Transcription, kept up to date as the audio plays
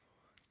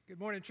Good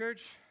morning,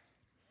 church.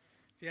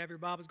 If you have your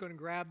Bibles, go ahead and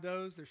grab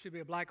those. There should be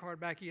a black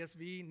hardback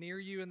ESV near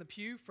you in the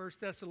pew. 1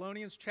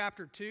 Thessalonians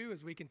chapter 2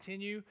 as we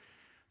continue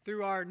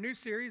through our new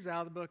series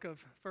out of the book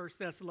of 1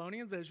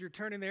 Thessalonians. As you're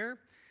turning there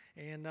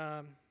and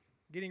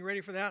getting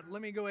ready for that,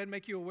 let me go ahead and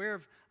make you aware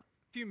of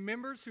a few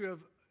members who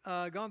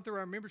have gone through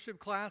our membership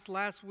class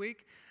last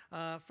week.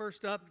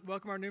 First up,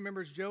 welcome our new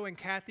members, Joe and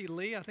Kathy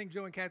Lee. I think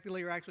Joe and Kathy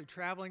Lee are actually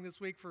traveling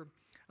this week for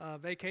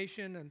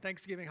vacation and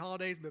Thanksgiving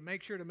holidays, but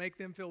make sure to make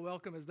them feel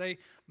welcome as they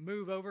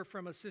move over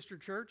from a sister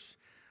church.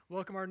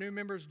 Welcome our new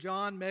members,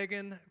 John,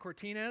 Megan,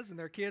 Cortinez, and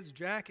their kids,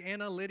 Jack,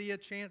 Anna, Lydia,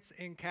 Chance,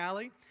 and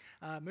Callie,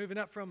 moving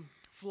up from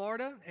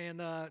Florida,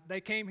 and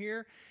they came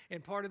here,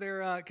 and part of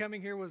their coming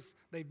here was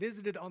they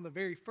visited on the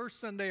very first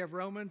Sunday of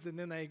Romans, and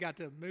then they got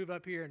to move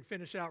up here and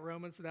finish out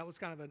Romans, so that was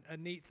kind of a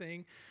neat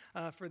thing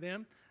for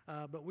them.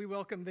 But we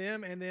welcome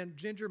them, and then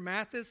Ginger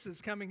Mathis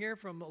is coming here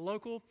from a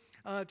local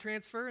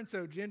transfer, and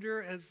so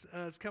Ginger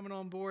is coming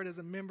on board as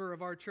a member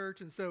of our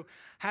church, and so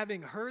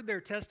having heard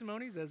their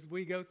testimonies as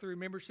we go through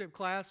membership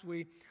class,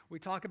 we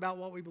talk about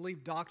what we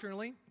believe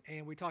doctrinally,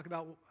 and we talk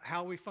about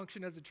how we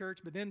function as a church,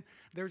 but then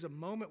there's a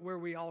moment where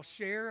we all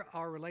share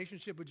our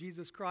relationship with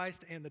Jesus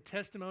Christ and the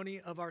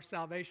testimony of our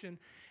salvation,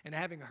 and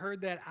having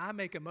heard that, I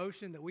make a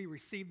motion that we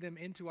receive them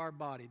into our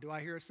body. Do I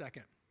hear a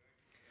second?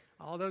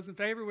 All those in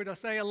favor, would I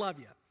say I love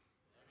you?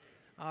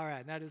 All right,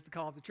 and that is the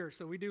call of the church.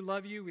 So we do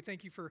love you. We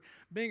thank you for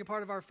being a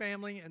part of our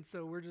family, and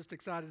so we're just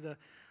excited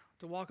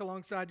to walk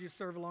alongside you,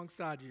 serve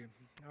alongside you.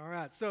 All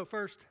right, so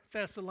 1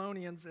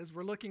 Thessalonians, as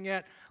we're looking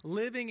at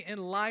living in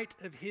light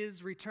of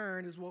his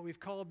return is what we've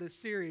called this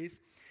series.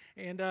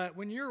 And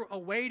when you're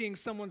awaiting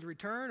someone's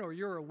return or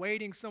you're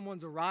awaiting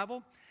someone's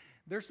arrival,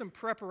 there's some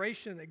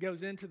preparation that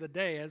goes into the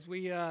day. As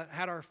we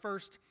had our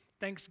first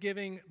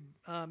Thanksgiving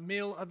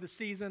meal of the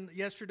season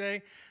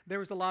yesterday, there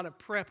was a lot of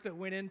prep that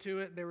went into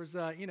it. There was,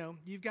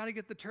 you've got to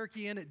get the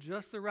turkey in at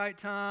just the right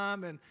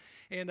time.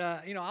 And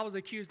I was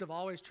accused of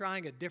always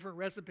trying a different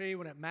recipe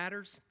when it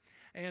matters.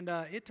 And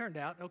it turned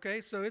out okay,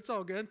 so it's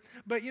all good.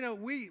 But,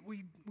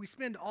 we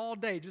spend all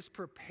day just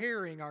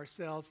preparing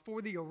ourselves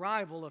for the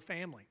arrival of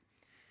family.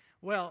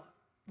 Well,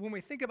 when we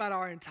think about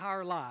our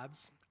entire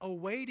lives,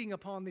 awaiting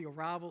upon the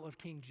arrival of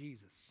King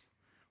Jesus,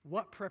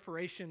 what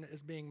preparation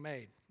is being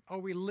made? Are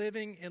we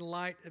living in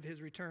light of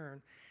his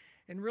return?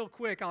 And real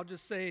quick, I'll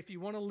just say, if you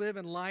want to live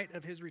in light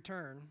of his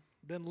return,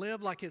 then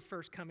live like his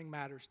first coming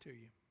matters to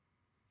you.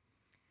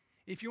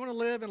 If you want to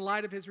live in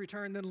light of his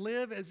return, then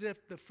live as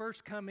if the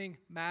first coming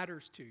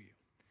matters to you.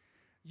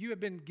 You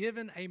have been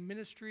given a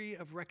ministry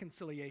of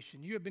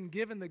reconciliation. You have been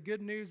given the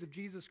good news of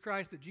Jesus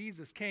Christ, that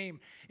Jesus came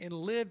and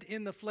lived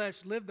in the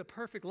flesh, lived the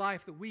perfect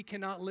life that we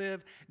cannot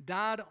live,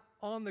 died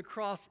on the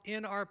cross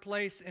in our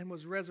place, and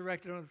was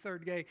resurrected on the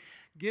third day,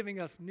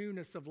 giving us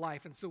newness of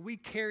life. And so we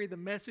carry the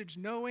message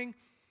knowing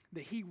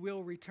that he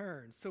will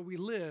return. So we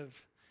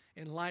live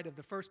in light of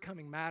the first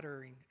coming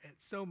mattering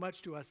so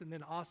much to us, and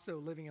then also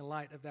living in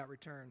light of that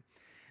return.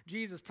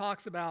 Jesus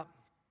talks about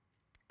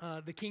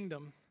the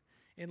kingdom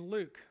in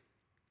Luke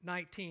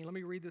 19. Let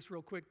me read this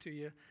real quick to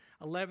you,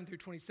 11 through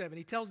 27.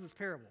 He tells this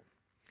parable.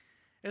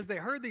 As they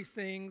heard these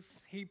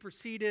things, he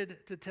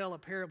proceeded to tell a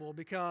parable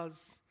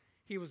because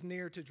he was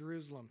near to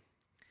Jerusalem.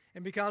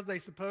 And because they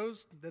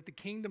supposed that the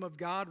kingdom of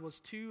God was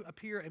to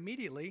appear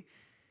immediately,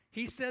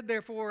 he said,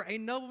 therefore, a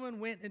nobleman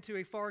went into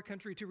a far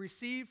country to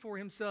receive for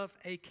himself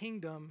a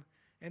kingdom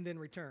and then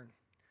return.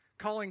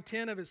 Calling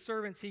 10 of his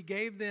servants, he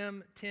gave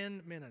them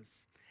 10 minas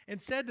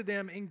and said to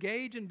them,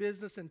 engage in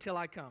business until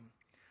I come.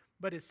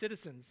 But his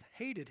citizens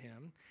hated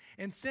him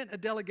and sent a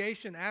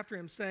delegation after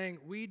him, saying,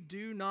 we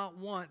do not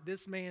want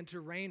this man to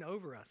reign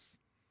over us.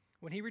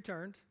 When he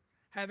returned,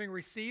 having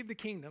received the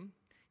kingdom,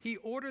 he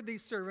ordered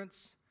these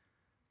servants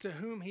to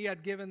whom he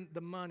had given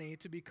the money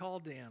to be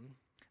called to him,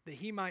 that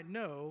he might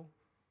know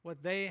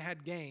what they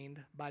had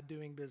gained by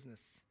doing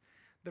business.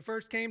 The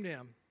first came to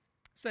him,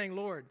 saying,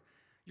 Lord,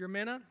 your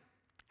mina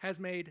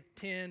has made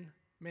 10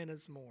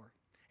 minas more.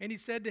 And he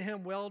said to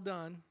him, well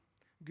done,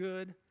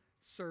 good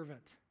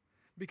servant.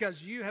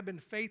 Because you have been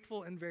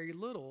faithful in very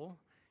little,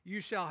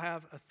 you shall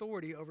have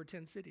authority over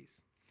 10 cities.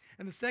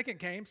 And the second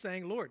came,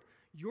 saying, Lord,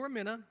 your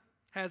mina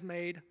has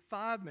made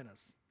 5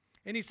 minas.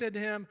 And he said to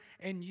him,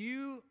 and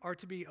you are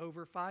to be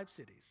over 5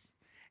 cities.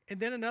 And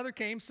then another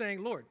came,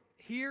 saying, Lord,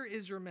 here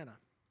is your mina,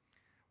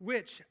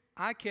 which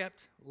I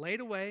kept laid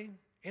away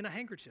in a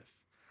handkerchief.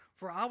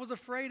 For I was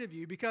afraid of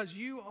you, because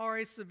you are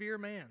a severe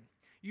man.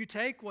 You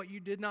take what you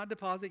did not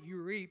deposit, you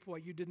reap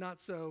what you did not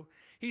sow.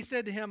 He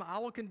said to him, I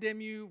will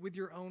condemn you with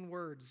your own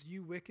words,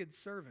 you wicked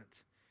servant.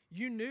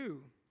 You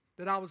knew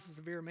that I was a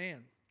severe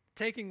man,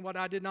 taking what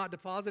I did not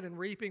deposit and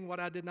reaping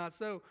what I did not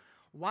sow.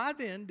 Why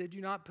then did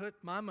you not put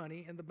my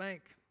money in the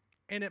bank?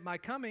 And at my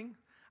coming,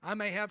 I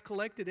may have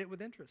collected it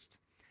with interest.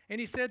 And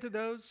he said to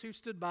those who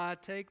stood by,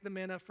 take the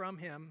mina from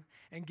him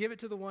and give it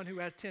to the one who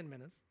has 10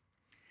 minas.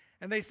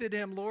 And they said to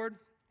him, Lord,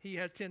 he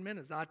has 10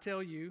 minas. I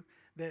tell you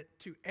that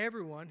to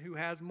everyone who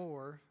has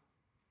more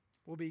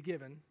will be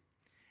given,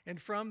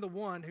 and from the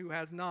one who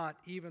has not,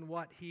 even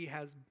what he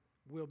has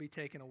will be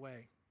taken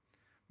away.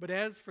 But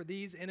as for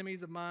these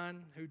enemies of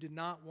mine who did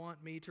not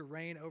want me to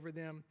reign over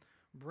them,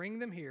 bring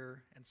them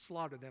here and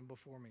slaughter them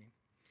before me."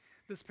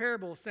 This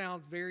parable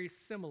sounds very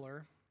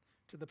similar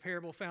to the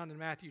parable found in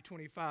Matthew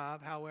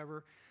 25.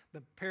 However,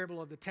 the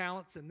parable of the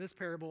talents and this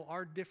parable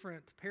are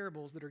different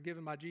parables that are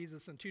given by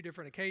Jesus on two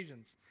different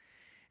occasions.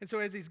 And so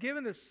as he's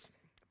given this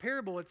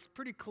parable, it's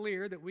pretty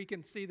clear that we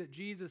can see that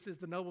Jesus is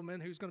the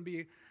nobleman who's going to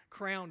be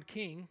crowned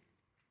king.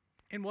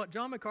 And what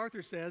John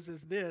MacArthur says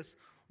is this: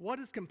 what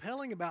is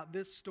compelling about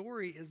this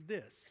story is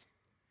this: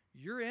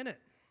 you're in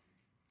it.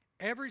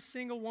 Every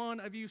single one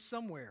of you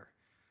somewhere.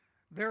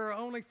 There are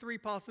only three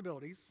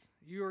possibilities.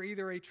 You are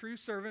either a true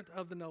servant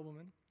of the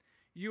nobleman,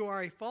 you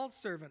are a false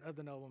servant of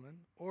the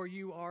nobleman, or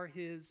you are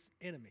his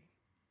enemy.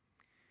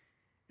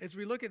 As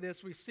we look at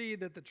this, we see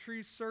that the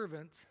true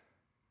servant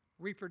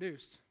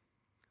reproduced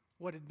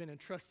what had been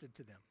entrusted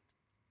to them.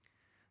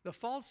 The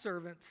false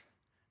servant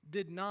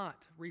did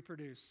not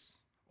reproduce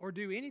or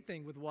do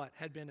anything with what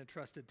had been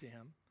entrusted to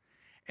him.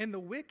 And the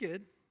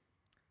wicked,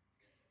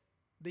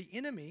 the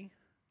enemy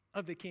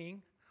of the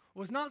king,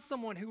 was not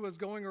someone who was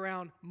going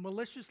around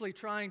maliciously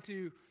trying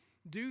to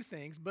do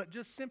things, but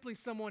just simply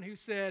someone who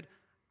said,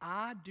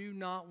 "I do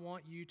not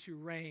want you to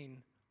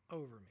reign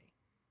over me."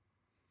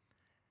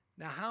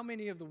 Now, how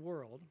many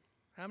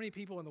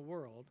people in the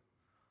world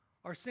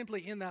are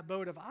simply in that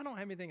boat of, "I don't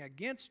have anything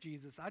against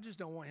Jesus, I just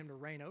don't want him to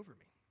reign over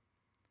me"?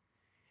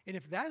 And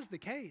if that is the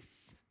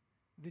case,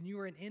 then you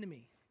are an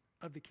enemy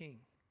of the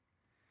king.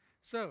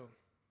 So,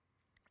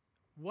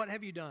 what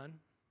have you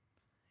done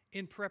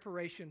in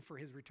preparation for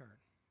his return?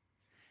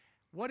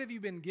 What have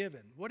you been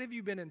given? What have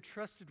you been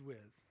entrusted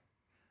with,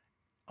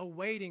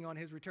 awaiting on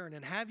his return?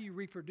 And have you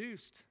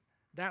reproduced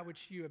that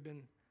which you have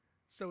been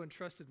so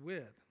entrusted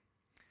with?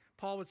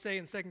 Paul would say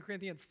in 2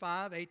 Corinthians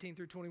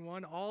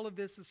 5:18-21, all of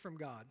this is from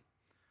God,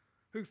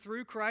 who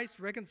through Christ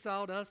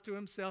reconciled us to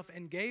himself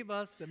and gave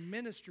us the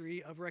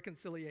ministry of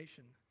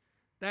reconciliation.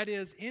 That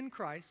is, in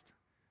Christ,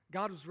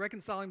 God was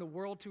reconciling the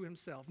world to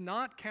himself,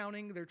 not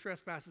counting their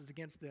trespasses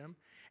against them,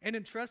 and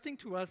entrusting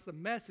to us the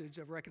message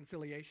of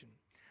reconciliation.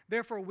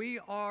 Therefore, we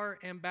are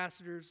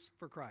ambassadors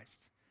for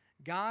Christ,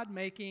 God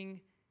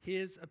making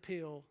his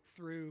appeal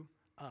through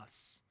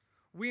us.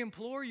 We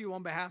implore you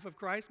on behalf of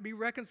Christ, be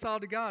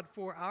reconciled to God.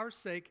 For our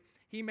sake,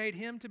 he made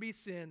him to be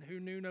sin who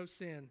knew no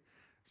sin,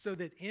 so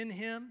that in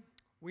him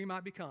we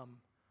might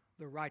become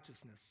the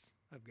righteousness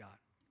of God.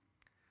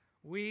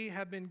 We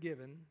have been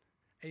given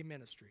a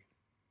ministry.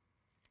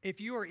 If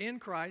you are in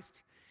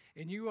Christ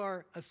and you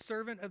are a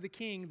servant of the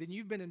King, then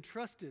you've been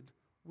entrusted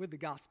with the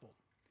gospel.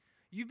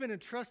 You've been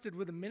entrusted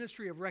with a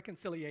ministry of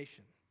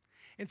reconciliation.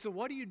 And so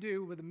what do you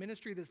do with the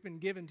ministry that's been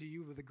given to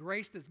you, with the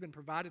grace that's been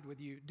provided with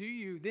you? Do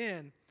you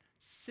then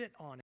sit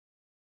on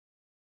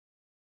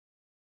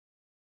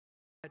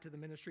it to the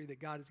ministry that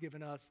God has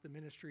given us, the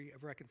ministry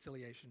of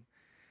reconciliation?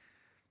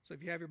 So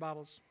if you have your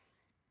Bibles,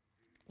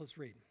 let's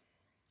read.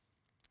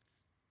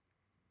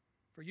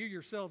 "For you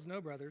yourselves know,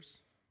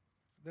 brothers,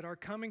 that our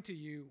coming to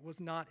you was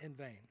not in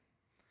vain.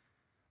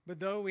 But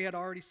though we had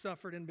already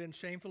suffered and been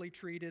shamefully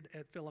treated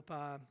at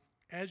Philippi,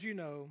 as you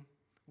know,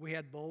 we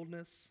had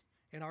boldness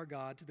in our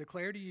God to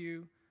declare to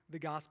you the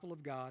gospel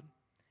of God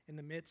in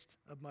the midst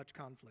of much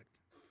conflict.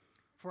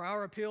 For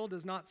our appeal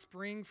does not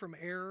spring from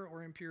error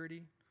or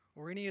impurity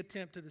or any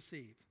attempt to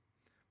deceive,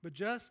 but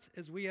just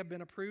as we have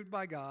been approved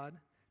by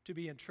God to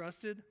be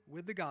entrusted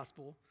with the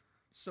gospel,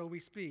 so we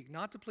speak,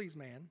 not to please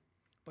man,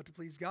 but to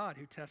please God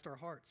who tests our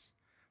hearts.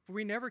 For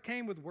we never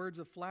came with words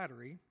of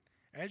flattery,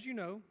 as you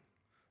know,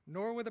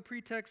 nor with a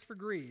pretext for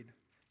greed.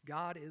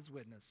 God is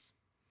witness.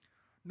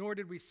 Nor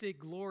did we seek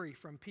glory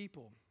from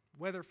people,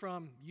 whether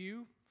from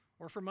you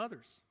or from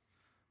others,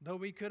 though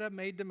we could have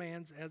made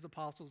demands as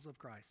apostles of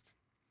Christ.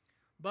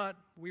 But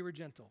we were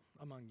gentle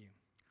among you,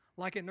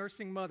 like a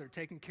nursing mother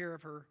taking care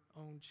of her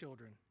own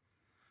children.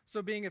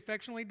 So being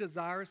affectionately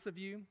desirous of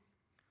you,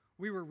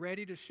 we were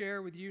ready to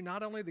share with you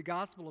not only the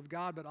gospel of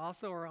God, but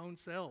also our own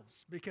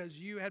selves,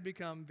 because you had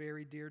become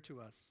very dear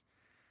to us.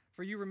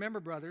 For you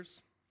remember,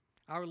 brothers,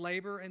 our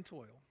labor and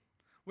toil.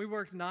 We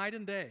worked night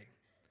and day,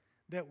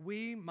 that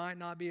we might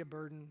not be a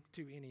burden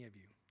to any of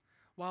you,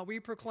 while we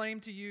proclaim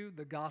to you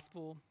the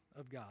gospel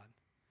of God.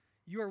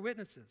 You are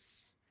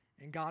witnesses,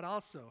 and God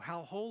also,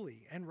 how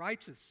holy and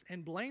righteous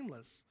and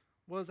blameless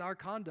was our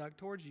conduct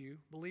towards you,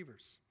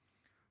 believers.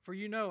 For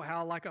you know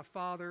how, like a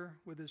father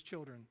with his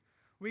children,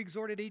 we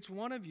exhorted each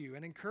one of you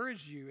and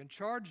encouraged you and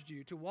charged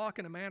you to walk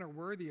in a manner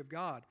worthy of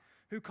God,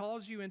 who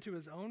calls you into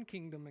his own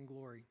kingdom and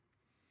glory.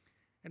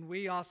 And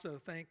we also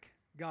thank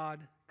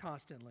God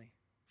constantly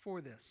for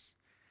this,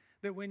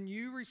 that when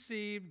you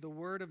received the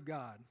word of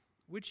God,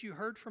 which you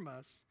heard from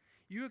us,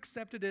 you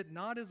accepted it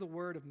not as a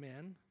word of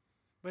men,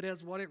 but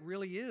as what it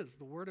really is,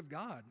 the word of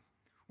God,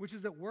 which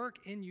is at work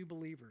in you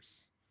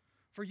believers.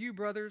 For you,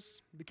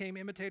 brothers, became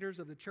imitators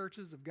of the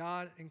churches of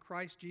God in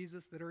Christ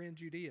Jesus that are in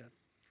Judea.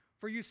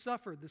 For you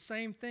suffered the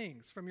same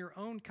things from your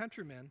own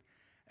countrymen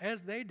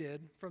as they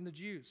did from the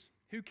Jews,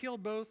 who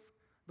killed both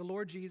the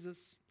Lord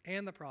Jesus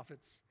and the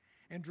prophets,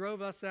 and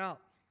drove us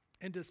out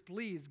and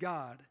displeased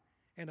God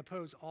and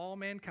oppose all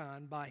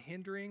mankind by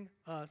hindering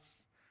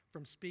us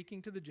from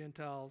speaking to the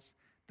Gentiles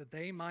that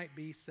they might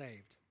be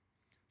saved.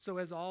 So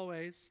as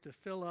always, to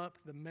fill up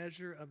the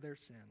measure of their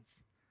sins.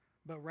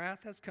 But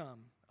wrath has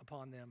come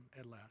upon them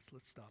at last.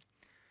 Let's stop.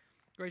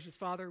 Gracious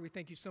Father, we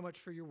thank you so much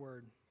for your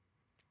word.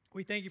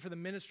 We thank you for the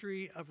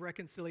ministry of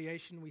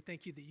reconciliation. We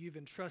thank you that you've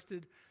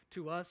entrusted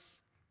to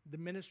us the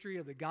ministry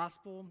of the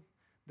gospel,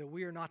 that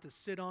we are not to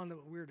sit on,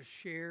 that we're to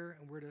share,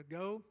 and we're to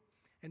go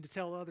and to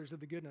tell others of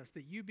the goodness,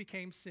 that you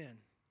became sin,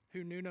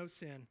 who knew no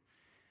sin,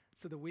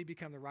 so that we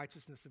become the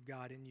righteousness of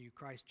God in you,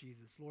 Christ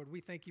Jesus. Lord,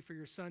 we thank you for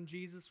your Son,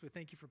 Jesus. We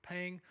thank you for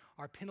paying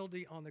our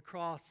penalty on the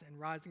cross and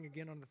rising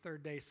again on the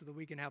third day so that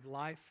we can have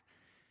life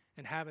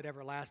and have it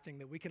everlasting,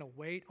 that we can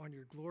await on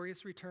your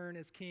glorious return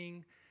as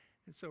King.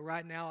 And so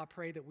right now I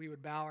pray that we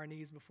would bow our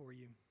knees before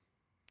you,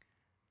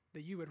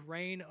 that you would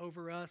reign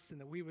over us and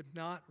that we would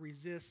not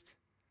resist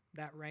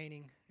that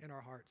reigning in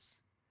our hearts.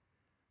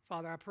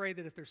 Father, I pray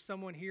that if there's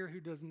someone here who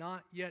does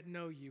not yet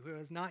know you, who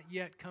has not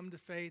yet come to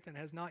faith and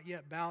has not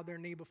yet bowed their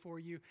knee before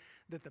you,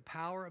 that the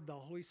power of the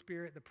Holy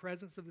Spirit, the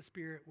presence of the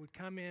Spirit would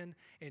come in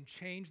and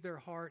change their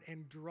heart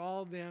and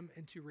draw them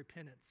into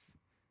repentance.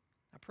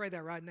 I pray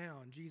that right now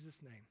in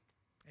Jesus' name.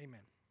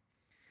 Amen.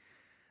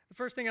 The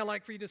first thing I'd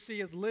like for you to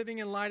see as living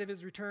in light of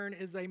his return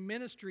is a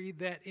ministry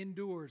that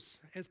endures.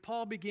 As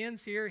Paul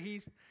begins here,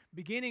 he's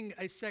beginning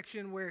a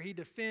section where he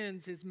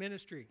defends his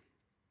ministry.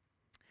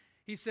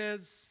 He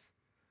says,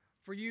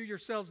 "For you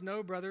yourselves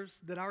know, brothers,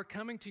 that our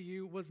coming to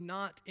you was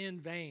not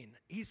in vain."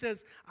 He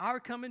says, our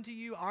coming to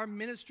you, our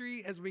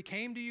ministry as we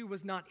came to you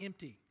was not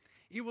empty.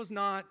 It was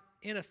not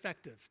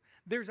ineffective.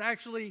 There's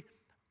actually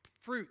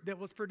fruit that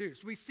was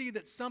produced. We see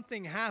that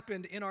something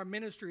happened in our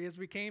ministry as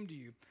we came to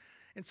you.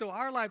 And so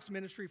our life's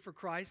ministry for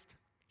Christ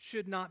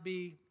should not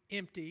be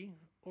empty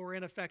or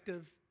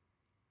ineffective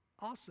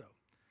also.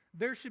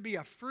 There should be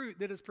a fruit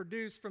that is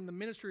produced from the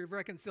ministry of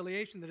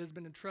reconciliation that has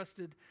been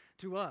entrusted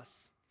to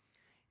us.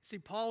 See,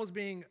 Paul was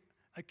being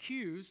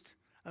accused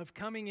of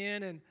coming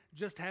in and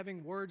just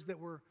having words that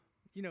were,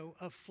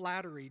 of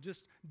flattery,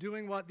 just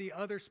doing what the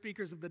other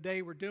speakers of the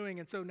day were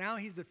doing. And so now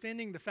he's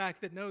defending the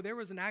fact that no, there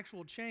was an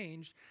actual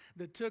change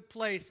that took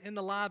place in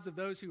the lives of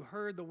those who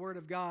heard the word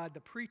of God,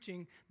 the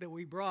preaching that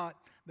we brought,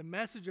 the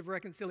message of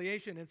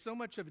reconciliation, and so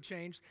much of a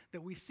change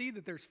that we see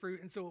that there's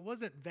fruit. And so it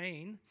wasn't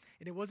vain,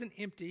 and it wasn't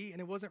empty,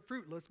 and it wasn't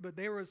fruitless, but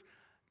there was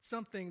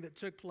something that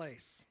took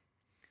place.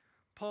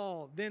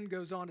 Paul then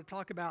goes on to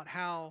talk about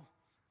how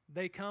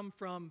they come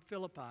from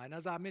Philippi. And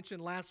as I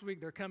mentioned last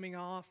week, they're coming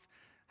off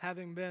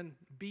having been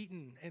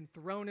beaten and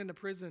thrown into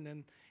prison.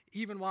 And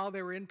even while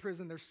they were in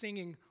prison, they're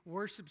singing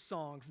worship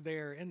songs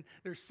there. And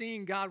they're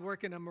seeing God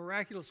work in a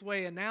miraculous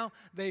way. And now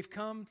they've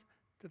come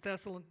to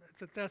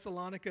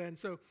Thessalonica. And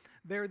so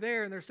they're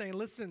there and they're saying,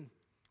 listen,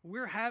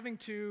 we're having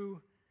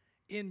to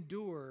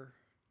endure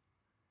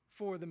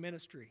for the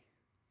ministry.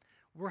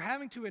 We're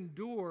having to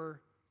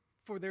endure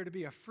for there to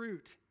be a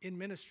fruit in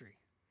ministry.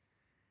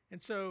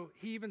 And so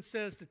he even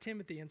says to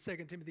Timothy in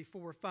 2 Timothy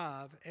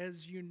 4:5,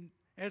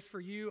 as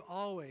for you,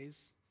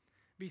 always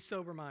be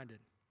sober-minded.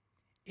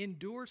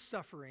 Endure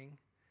suffering,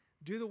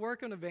 do the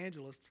work of an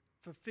evangelist,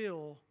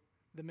 fulfill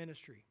the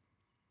ministry.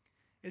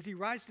 As he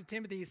writes to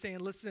Timothy, he's saying,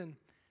 listen,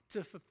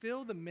 to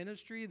fulfill the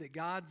ministry that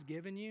God's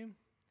given you,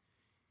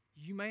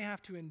 you may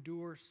have to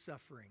endure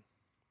suffering.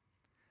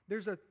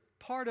 There's a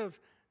part of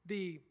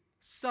the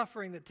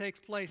suffering that takes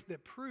place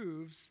that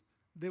proves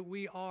that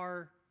we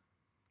are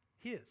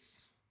his,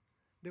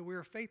 that we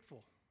are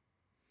faithful.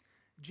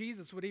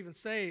 Jesus would even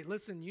say,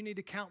 listen, you need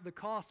to count the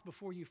cost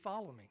before you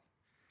follow me.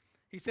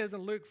 He says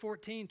in Luke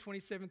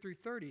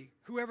 14:27-30,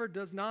 whoever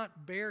does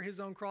not bear his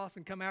own cross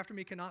and come after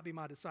me cannot be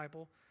my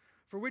disciple.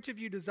 For which of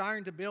you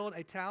desiring to build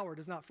a tower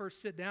does not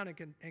first sit down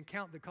and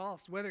count the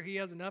cost, whether he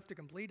has enough to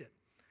complete it?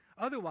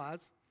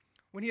 Otherwise,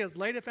 when he has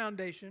laid a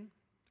foundation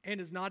and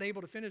is not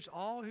able to finish,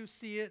 all who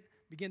see it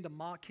begin to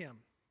mock him,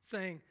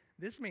 saying,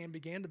 this man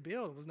began to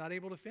build and was not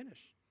able to finish.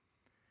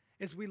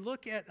 As we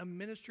look at a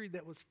ministry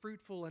that was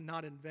fruitful and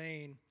not in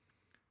vain,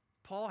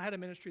 Paul had a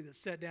ministry that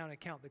sat down and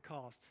counted the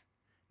cost,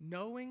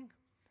 knowing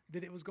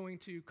that it was going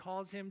to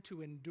cause him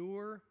to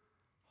endure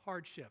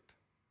hardship,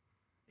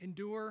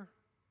 endure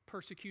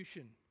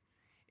persecution,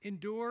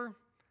 endure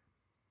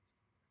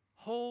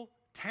whole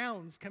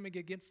towns coming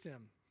against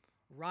him,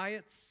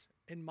 riots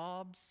and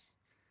mobs.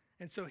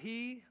 And so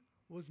he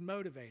was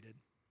motivated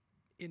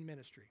in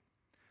ministry.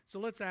 So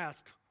let's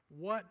ask,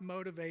 what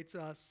motivates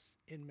us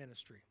in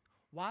ministry?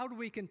 Why do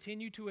we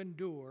continue to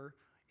endure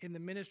in the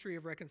ministry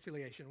of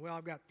reconciliation? Well,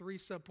 I've got 3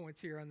 subpoints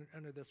here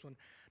under this one.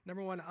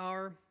 Number 1,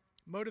 our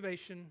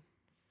motivation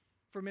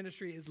for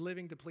ministry is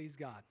living to please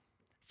God.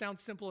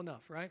 Sounds simple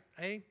enough, right?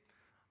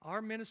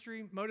 Our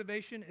ministry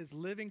motivation is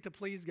living to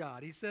please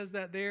God. He says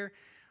that there,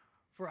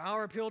 for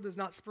our appeal does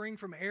not spring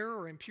from error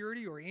or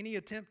impurity or any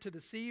attempt to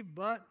deceive,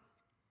 but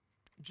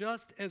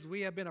just as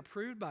we have been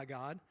approved by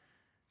God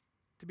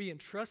to be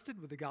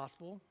entrusted with the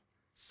gospel,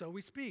 so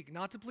we speak,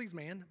 not to please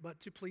man,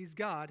 but to please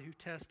God who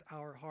tests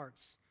our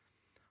hearts.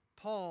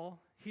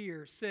 Paul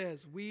here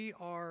says we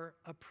are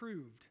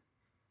approved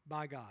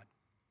by God.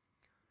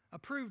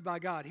 Approved by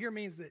God here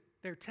means that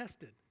they're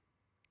tested.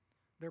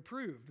 They're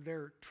proved.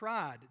 They're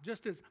tried.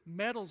 Just as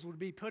metals would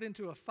be put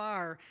into a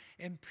fire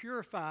and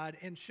purified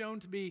and shown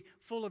to be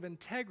full of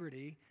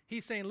integrity,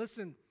 he's saying,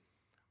 listen,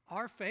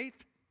 our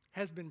faith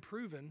has been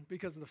proven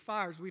because of the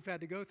fires we've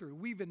had to go through.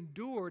 We've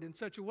endured in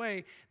such a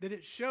way that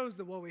it shows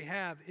that what we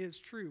have is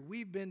true.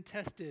 We've been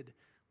tested.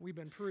 We've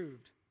been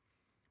proved.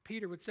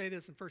 Peter would say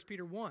this in 1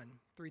 Peter 1,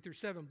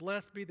 3-7.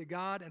 Blessed be the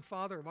God and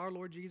Father of our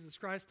Lord Jesus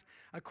Christ.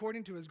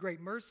 According to his great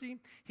mercy,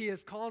 he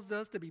has caused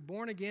us to be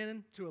born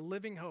again to a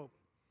living hope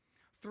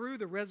through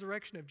the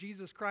resurrection of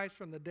Jesus Christ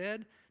from the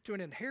dead to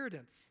an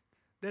inheritance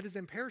that is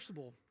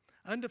imperishable,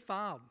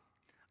 undefiled,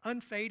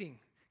 unfading,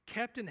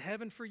 kept in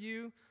heaven for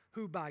you,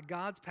 who by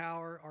God's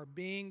power are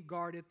being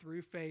guarded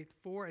through faith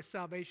for a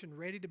salvation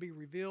ready to be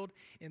revealed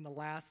in the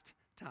last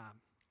time.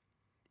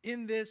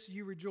 In this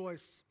you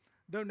rejoice,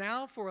 though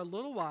now for a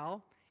little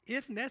while,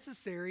 if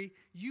necessary,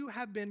 you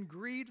have been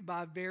grieved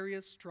by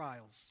various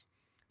trials,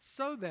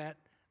 so that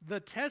the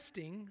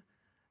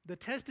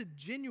tested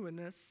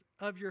genuineness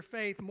of your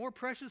faith, more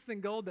precious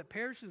than gold that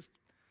perishes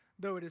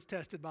though it is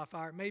tested by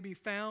fire, may be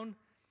found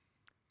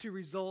to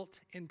result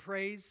in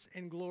praise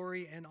and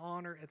glory and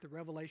honor at the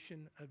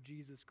revelation of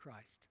Jesus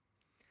Christ.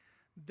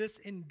 This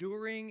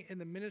enduring in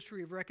the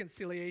ministry of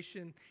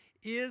reconciliation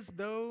is,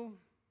 though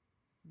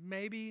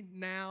maybe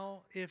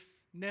now, if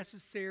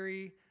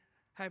necessary,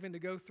 having to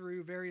go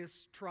through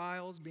various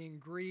trials, being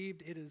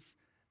grieved, it is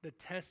the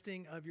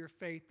testing of your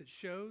faith that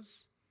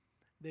shows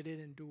that it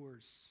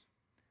endures,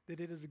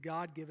 that it is a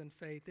God-given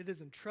faith. It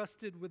is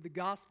entrusted with the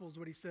gospel, is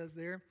what he says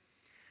there.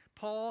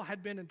 Paul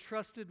had been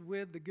entrusted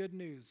with the good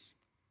news.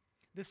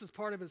 This is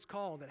part of his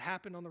call that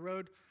happened on the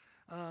road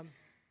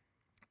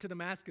to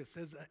Damascus.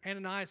 As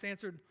Ananias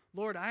answered,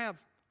 Lord, I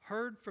have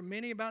heard from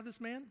many about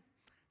this man,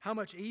 how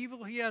much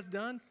evil he has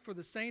done for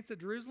the saints at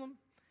Jerusalem.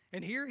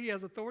 And here he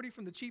has authority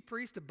from the chief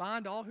priest to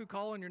bind all who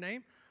call on your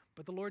name.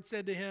 But the Lord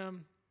said to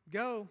him,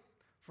 go,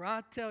 for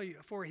I tell you,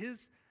 for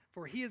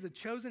he is a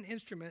chosen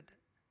instrument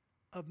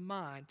of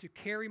mine to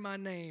carry my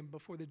name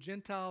before the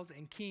Gentiles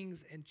and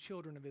kings and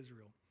children of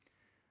Israel.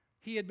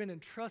 He had been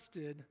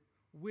entrusted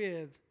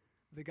with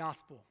the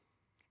gospel,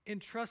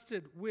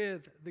 entrusted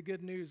with the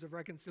good news of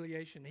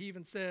reconciliation. He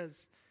even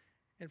says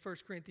in 1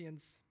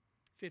 Corinthians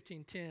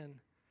 15:10,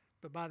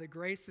 but by the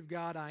grace of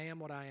God I am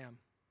what I am.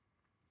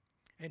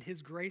 And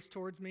his grace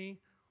towards me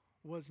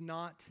was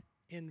not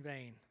in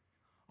vain.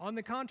 On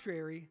the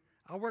contrary,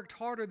 I worked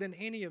harder than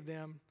any of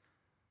them,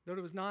 though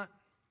it was not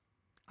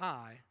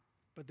I,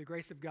 but the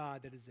grace of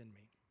God that is in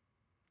me.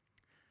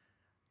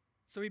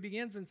 So he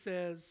begins and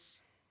says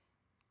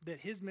that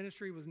his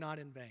ministry was not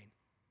in vain.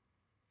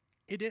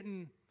 It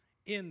didn't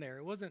end there.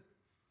 It wasn't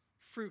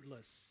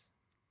fruitless.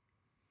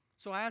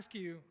 So I ask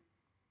you,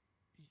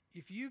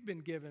 if you've been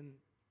given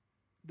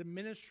the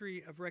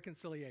ministry of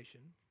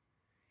reconciliation,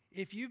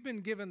 if you've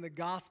been given the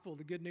gospel,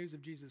 the good news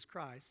of Jesus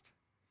Christ,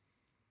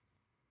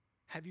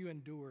 have you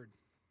endured?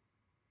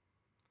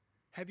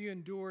 Have you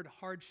endured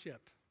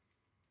hardship?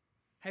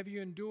 Have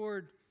you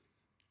endured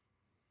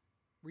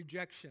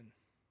rejection?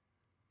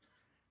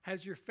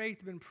 Has your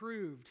faith been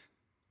proved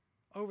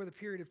over the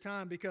period of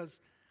time? Because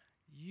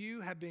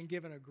you have been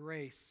given a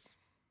grace,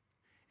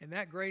 and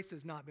that grace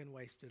has not been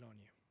wasted on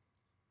you.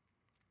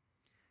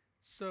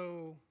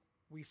 So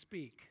we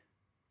speak,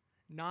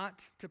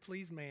 not to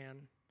please man,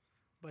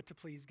 but to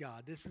please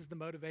God. This is the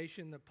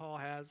motivation that Paul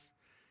has.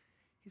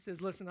 He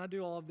says, listen, I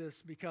do all of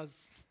this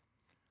because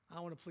I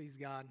want to please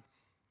God.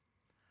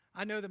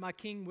 I know that my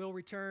king will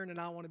return, and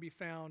I want to be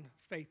found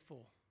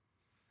faithful.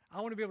 I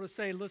want to be able to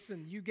say,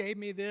 listen, you gave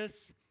me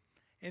this,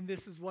 and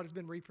this is what has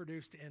been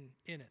reproduced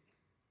in it.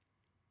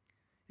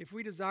 If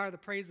we desire the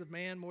praise of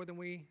man more than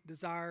we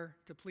desire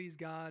to please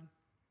God,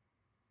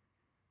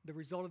 the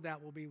result of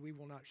that will be we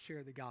will not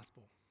share the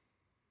gospel.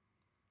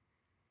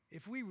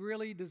 If we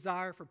really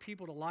desire for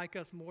people to like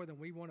us more than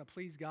we want to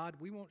please God,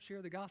 we won't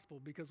share the gospel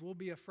because we'll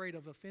be afraid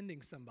of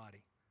offending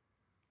somebody.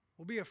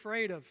 We'll be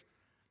afraid of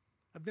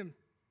them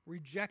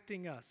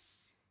rejecting us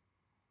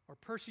or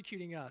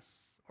persecuting us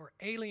or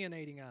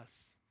alienating us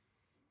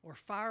or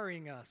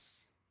firing us,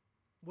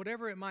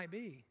 whatever it might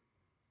be.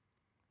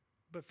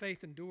 But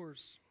faith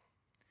endures.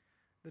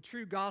 The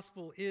true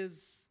gospel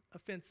is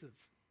offensive.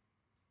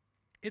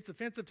 It's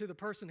offensive to the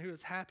person who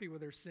is happy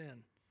with their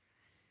sin.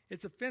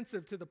 It's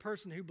offensive to the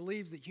person who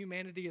believes that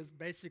humanity is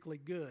basically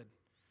good,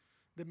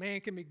 that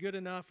man can be good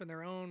enough in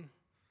their own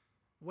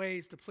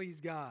ways to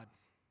please God.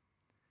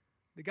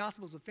 The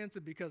gospel is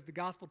offensive because the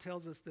gospel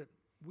tells us that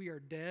we are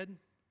dead,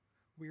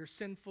 we are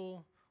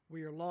sinful,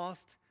 we are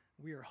lost,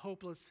 we are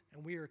hopeless,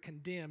 and we are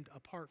condemned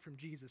apart from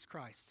Jesus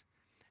Christ.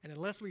 And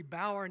unless we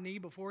bow our knee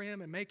before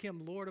him and make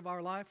him Lord of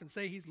our life and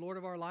say he's Lord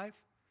of our life,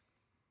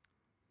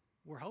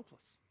 we're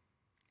hopeless.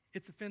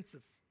 It's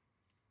offensive.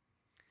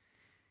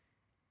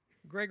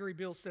 Gregory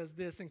Bill says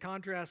this, in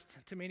contrast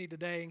to many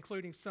today,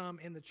 including some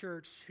in the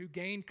church, who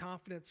gained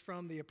confidence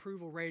from the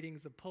approval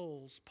ratings of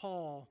polls,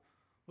 Paul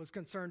was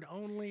concerned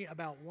only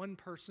about one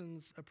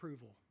person's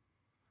approval,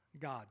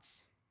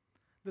 God's.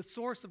 The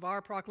source of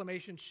our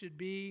proclamation should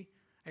be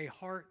a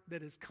heart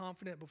that is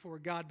confident before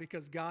God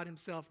because God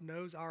himself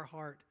knows our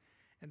heart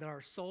and that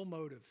our sole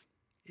motive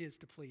is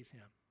to please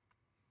him.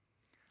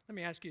 Let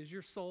me ask you, is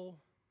your sole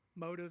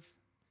motive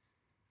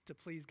to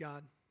please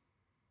God?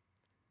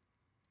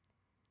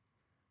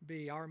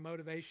 B, our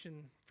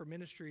motivation for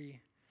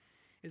ministry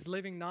is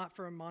living not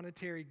for a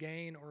monetary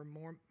gain or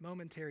more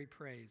momentary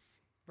praise.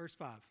 Verse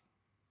 5,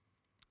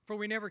 for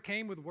we never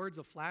came with words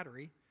of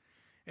flattery,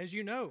 as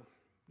you know,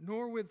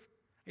 nor with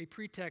a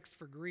pretext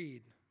for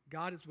greed.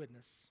 God is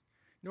witness.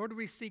 Nor do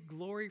we seek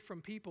glory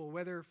from people,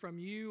 whether from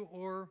you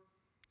or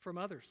from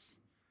others,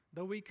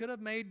 though we could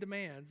have made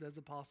demands as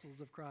apostles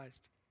of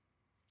Christ.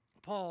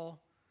 Paul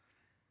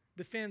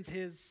defends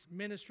his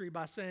ministry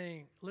by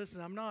saying,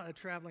 listen, I'm not a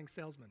traveling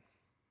salesman.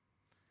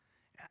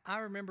 I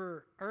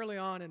remember early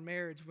on in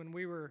marriage when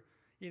we were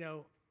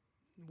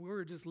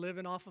just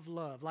living off of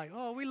love. Like,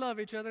 oh, we love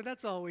each other.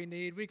 That's all we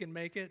need. We can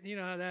make it. You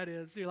know how that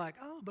is. You're like,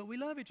 oh, but we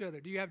love each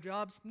other. Do you have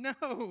jobs? No.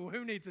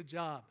 Who needs a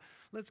job?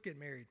 Let's get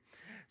married.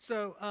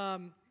 So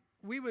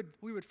we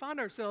would find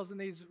ourselves in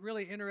these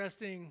really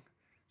interesting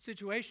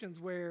situations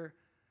where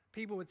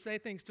people would say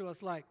things to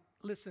us like,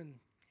 listen,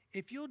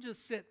 if you'll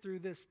just sit through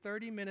this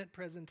 30-minute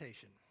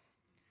presentation,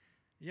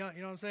 you know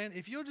what I'm saying?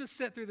 If you'll just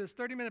sit through this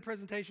 30-minute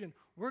presentation,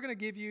 we're going to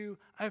give you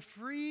a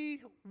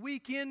free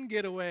weekend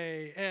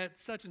getaway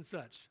at such and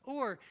such.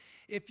 Or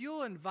if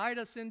you'll invite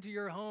us into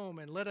your home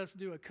and let us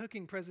do a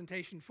cooking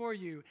presentation for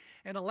you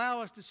and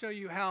allow us to show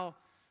you how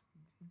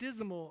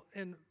dismal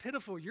and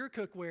pitiful your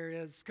cookware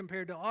is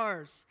compared to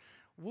ours,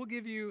 we'll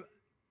give you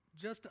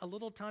just a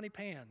little tiny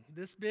pan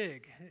this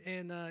big.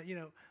 And,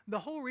 the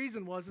whole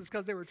reason is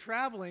because they were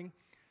traveling,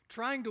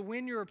 trying to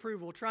win your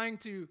approval, trying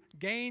to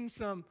gain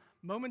some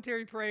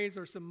momentary praise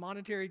or some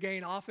monetary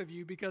gain off of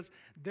you because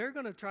they're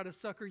going to try to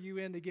sucker you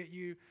in to get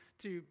you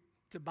to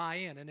buy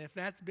in. And if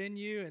that's been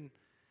you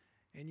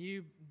and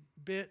you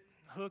bit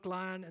hook,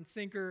 line, and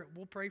sinker,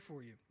 we'll pray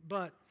for you.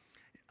 But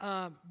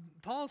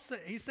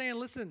he's saying,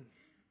 listen,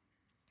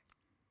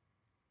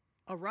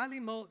 a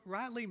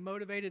rightly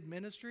motivated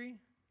ministry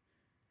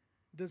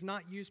does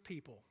not use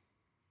people.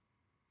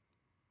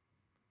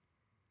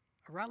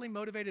 A rightly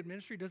motivated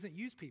ministry doesn't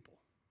use people.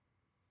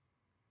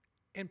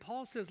 And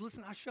Paul says,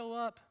 listen, I show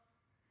up,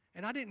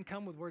 and I didn't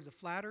come with words of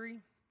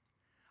flattery.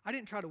 I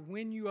didn't try to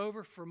win you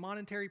over for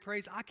monetary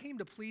praise. I came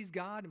to please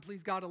God and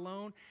please God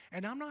alone,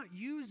 and I'm not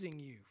using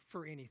you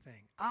for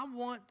anything. I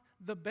want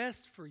the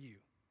best for you.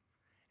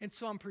 And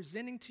so I'm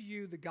presenting to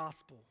you the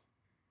gospel.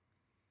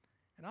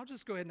 And I'll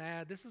just go ahead and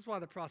add, this is why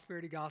the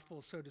prosperity gospel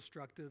is so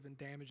destructive and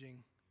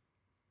damaging.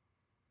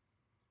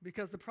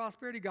 Because the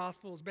prosperity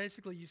gospel is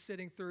basically you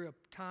sitting through a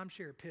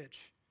timeshare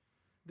pitch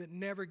that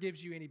never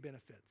gives you any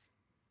benefits.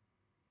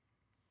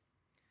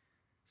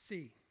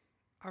 C,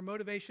 our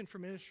motivation for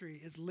ministry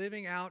is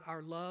living out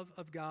our love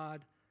of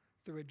God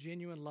through a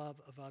genuine love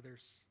of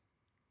others,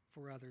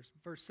 for others.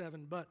 Verse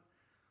 7, but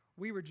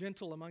we were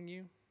gentle among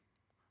you,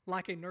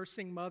 like a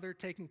nursing mother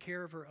taking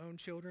care of her own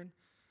children.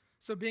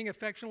 So being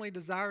affectionately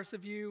desirous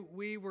of you,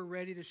 we were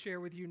ready to share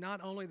with you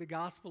not only the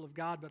gospel of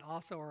God, but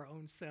also our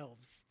own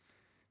selves,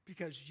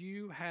 because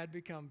you had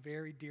become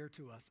very dear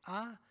to us.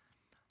 I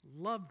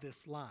love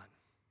this line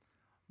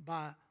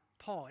by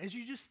Paul. As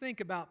you just think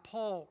about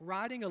Paul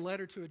writing a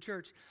letter to a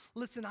church,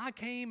 listen, I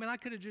came and I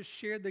could have just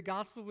shared the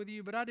gospel with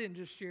you, but I didn't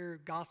just share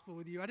gospel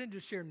with you. I didn't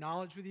just share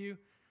knowledge with you.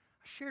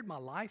 I shared my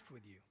life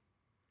with you.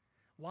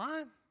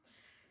 Why?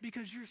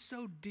 Because you're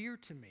so dear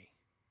to me.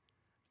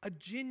 A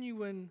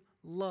genuine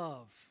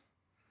love.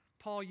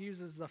 Paul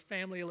uses the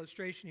family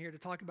illustration here to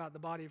talk about the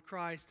body of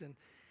Christ, and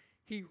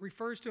he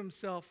refers to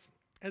himself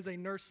as a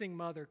nursing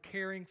mother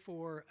caring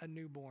for a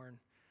newborn.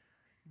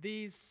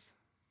 These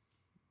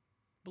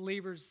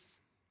believers,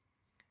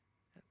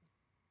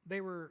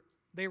 they were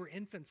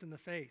infants in the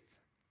faith.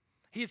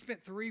 He had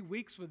spent 3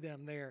 weeks with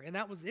them there, and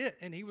that was it.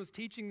 And he was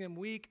teaching them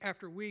week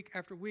after week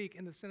after week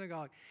in the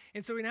synagogue.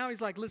 And so now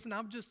he's like, listen,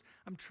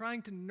 I'm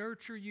trying to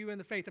nurture you in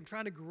the faith. I'm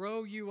trying to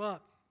grow you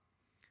up.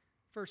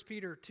 1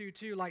 Peter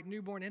 2:2, like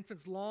newborn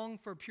infants, long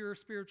for pure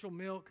spiritual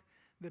milk,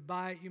 that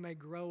by it you may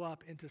grow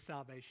up into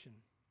salvation.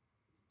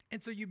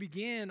 And so you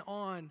begin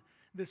on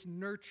this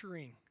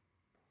nurturing,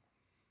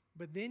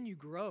 but then you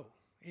grow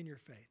in your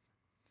faith.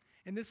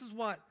 And this is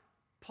what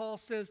Paul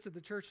says to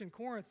the church in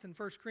Corinth in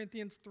 1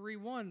 Corinthians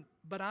 3:1,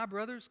 but I,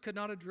 brothers, could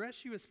not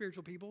address you as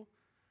spiritual people,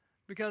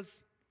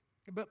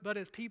 but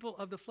as people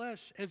of the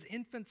flesh, as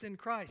infants in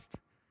Christ.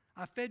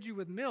 I fed you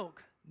with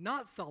milk,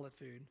 not solid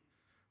food,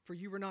 for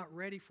you were not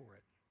ready for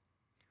it.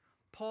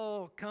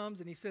 Paul comes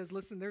and he says,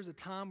 listen, there's a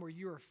time where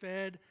you are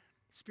fed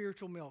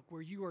spiritual milk,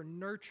 where you are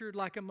nurtured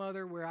like a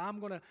mother, where I'm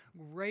going to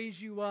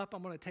raise you up,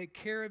 I'm going to take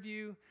care of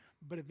you,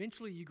 but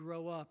eventually you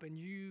grow up and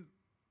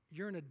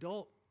you're an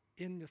adult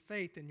in the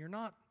faith and you're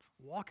not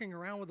walking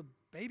around with a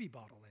baby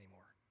bottle anymore.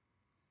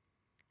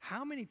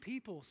 How many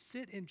people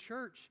sit in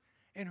church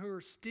and who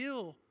are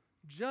still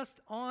just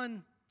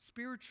on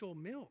spiritual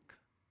milk?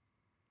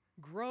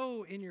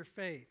 Grow in your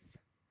faith.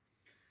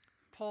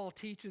 Paul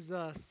teaches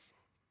us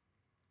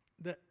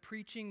that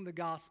preaching the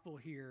gospel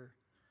here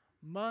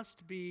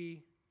must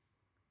be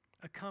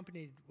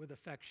accompanied with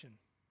affection.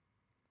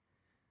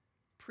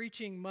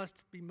 Preaching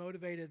must be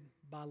motivated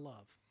by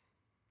love.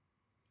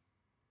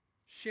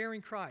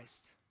 Sharing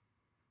Christ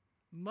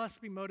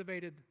must be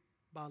motivated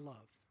by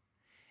love.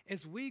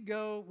 As we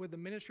go with the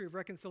ministry of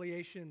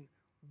reconciliation,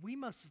 we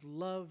must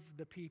love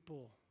the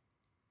people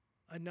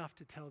enough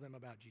to tell them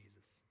about Jesus.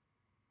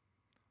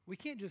 We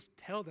can't just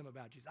tell them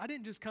about Jesus. I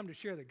didn't just come to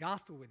share the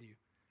gospel with you.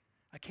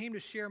 I came to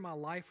share my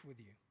life with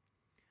you.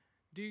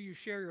 Do you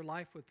share your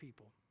life with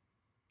people?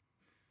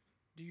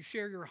 Do you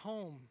share your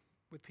home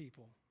with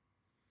people?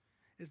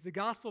 Is the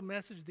gospel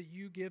message that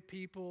you give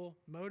people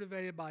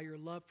motivated by your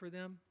love for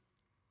them?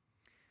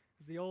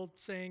 As the old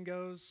saying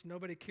goes,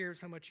 nobody cares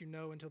how much you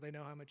know until they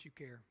know how much you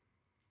care.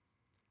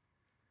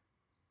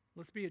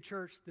 Let's be a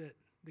church that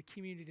the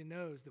community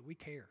knows that we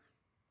care.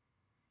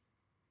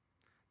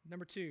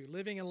 Number 2,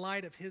 living in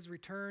light of his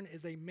return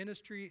is a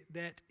ministry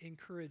that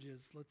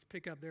encourages. Let's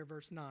pick up there,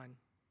 verse 9.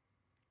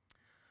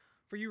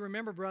 For you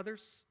remember,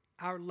 brothers,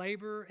 our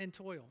labor and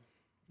toil.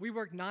 We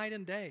work night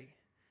and day,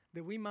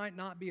 that we might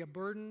not be a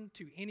burden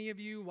to any of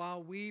you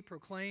while we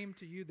proclaim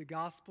to you the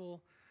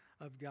gospel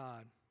of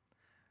God.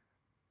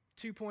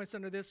 2 points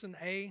under this one.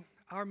 A,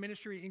 our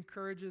ministry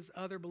encourages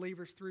other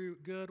believers through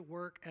good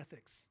work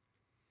ethics.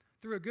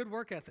 Through a good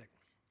work ethic.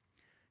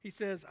 He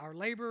says, our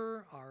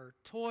labor, our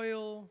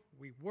toil,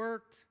 we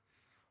worked.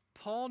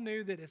 Paul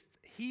knew that if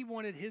he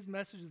wanted his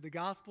message of the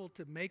gospel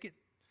to make it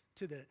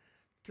to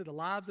the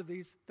lives of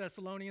these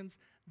Thessalonians,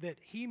 that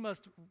he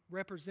must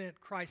represent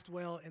Christ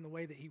well in the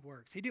way that he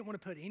works. He didn't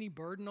want to put any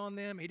burden on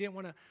them. He didn't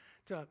want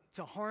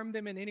to harm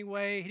them in any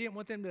way. He didn't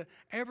want them to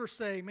ever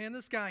say, man,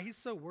 this guy, he's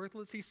so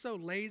worthless. He's so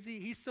lazy.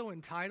 He's so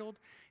entitled.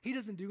 He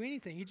doesn't do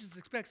anything. He just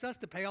expects us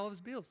to pay all of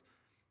his bills.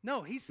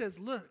 No, he says,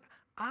 look,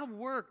 I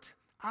worked,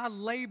 I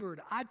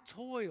labored, I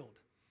toiled.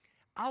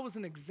 I was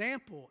an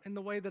example in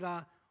the way that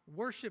I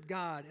worship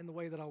God, in the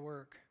way that I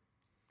work.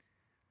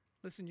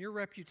 Listen, your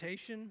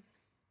reputation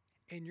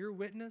and your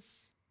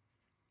witness,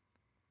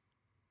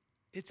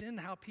 it's in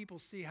how people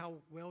see how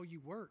well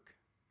you work.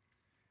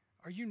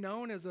 Are you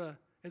known as a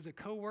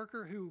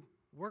coworker who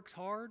works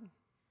hard,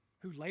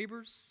 who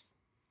labors,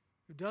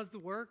 who does the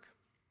work?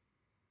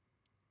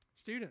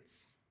 Students,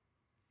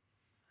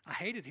 I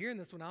hated hearing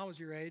this when I was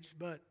your age,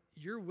 but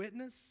your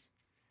witness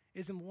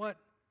is in what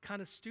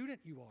kind of student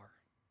you are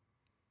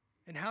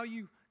and how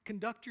you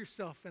conduct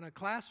yourself in a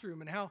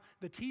classroom and how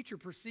the teacher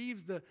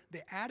perceives the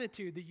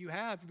attitude that you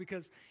have,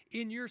 because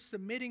in your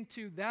submitting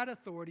to that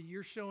authority,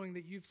 you're showing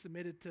that you've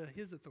submitted to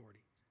his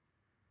authority.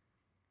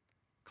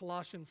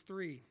 Colossians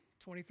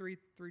 3:23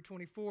 through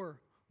 24,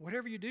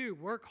 whatever you do,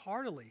 work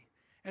heartily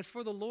as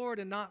for the Lord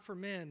and not for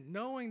men,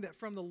 knowing that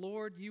from the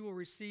Lord you will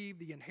receive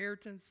the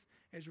inheritance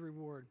as your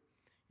reward.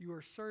 You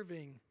are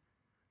serving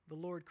the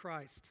Lord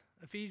Christ.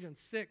 Ephesians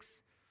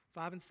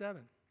 6:5 and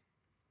 7.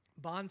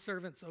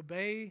 Bondservants,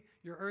 obey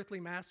your earthly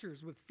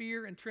masters with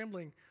fear and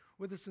trembling,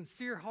 with a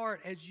sincere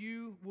heart as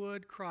you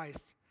would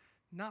Christ,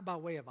 not by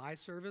way of eye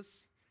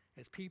service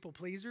as people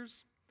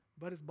pleasers,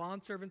 but as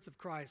bondservants of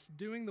Christ,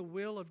 doing the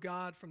will of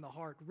God from the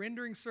heart,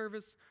 rendering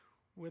service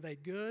with a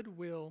good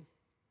will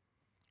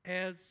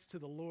as to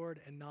the Lord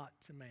and not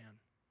to man.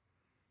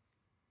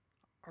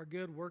 Our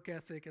good work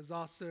ethic is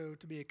also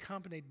to be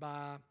accompanied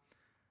by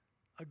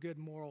a good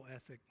moral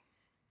ethic.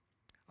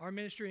 Our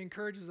ministry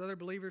encourages other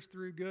believers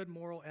through good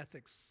moral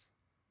ethics.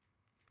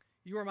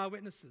 You are my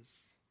witnesses,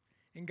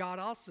 and God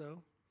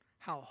also,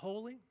 how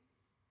holy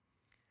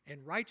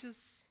and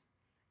righteous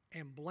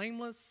and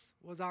blameless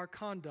was our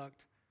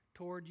conduct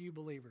toward you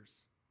believers.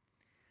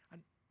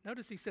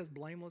 Notice he says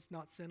blameless,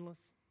 not sinless.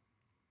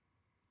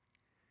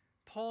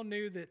 Paul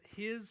knew that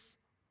his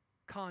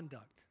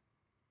conduct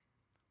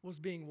was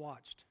being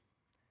watched.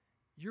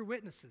 You're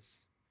witnesses.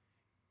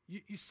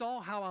 You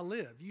saw how I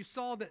live. You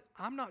saw that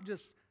I'm not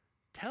just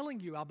telling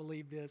you I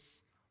believe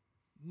this.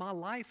 My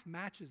life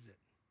matches it.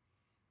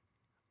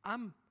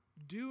 I'm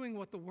doing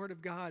what the Word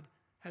of God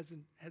has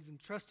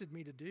entrusted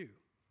me to do.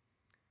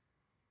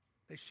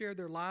 They shared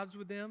their lives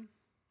with them,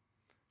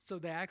 so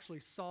they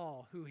actually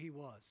saw who he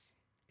was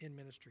in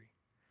ministry.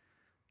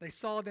 They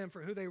saw them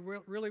for who they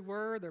really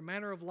were, their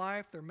manner of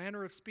life, their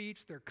manner of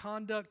speech, their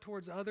conduct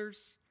towards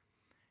others,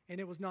 and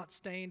it was not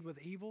stained with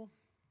evil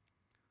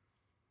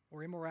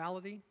or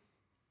immorality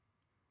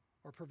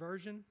or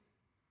perversion.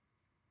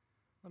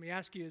 Let me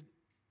ask you,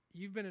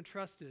 you've been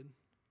entrusted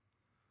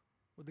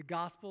with the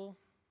gospel,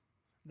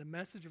 the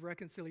message of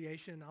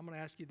reconciliation. I'm going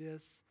to ask you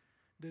this.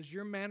 Does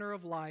your manner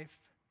of life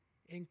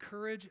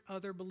encourage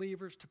other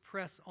believers to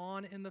press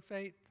on in the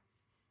faith?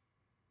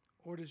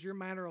 Or does your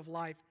manner of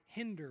life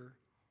hinder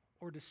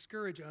or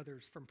discourage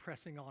others from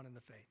pressing on in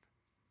the faith?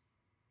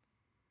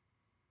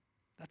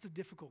 That's a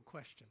difficult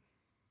question.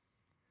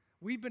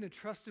 We've been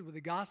entrusted with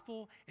the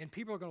gospel, and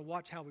people are going to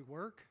watch how we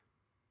work,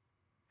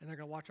 and they're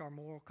going to watch our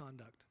moral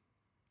conduct.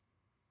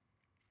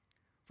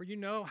 For you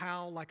know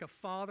how, like a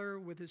father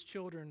with his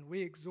children,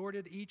 we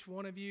exhorted each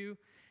one of you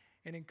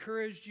and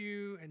encouraged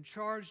you and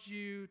charged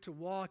you to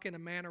walk in a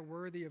manner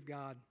worthy of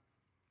God,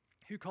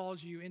 who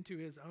calls you into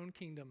his own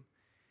kingdom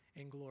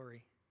and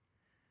glory.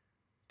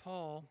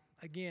 Paul,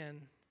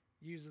 again,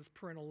 uses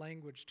parental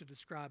language to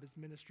describe his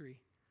ministry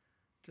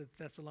to the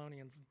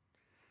Thessalonians.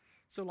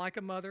 So like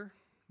a mother,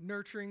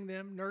 nurturing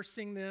them,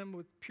 nursing them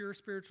with pure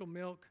spiritual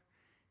milk,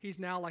 he's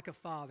now like a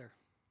father.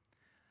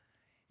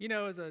 You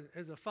know, as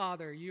a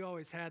father, you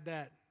always had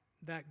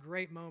that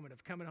great moment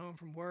of coming home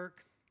from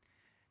work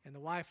and the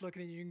wife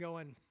looking at you and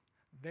going,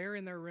 they're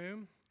in their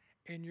room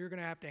and you're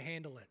going to have to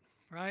handle it,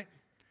 right?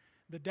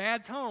 The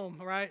dad's home,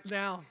 right?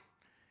 Now,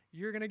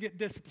 you're going to get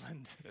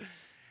disciplined.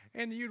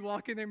 And you'd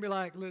walk in there and be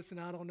like, listen,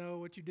 I don't know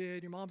what you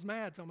did. Your mom's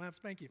mad, so I'm going to have to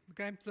spank you,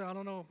 okay? So I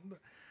don't know.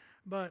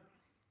 But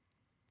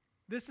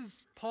this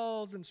is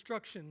Paul's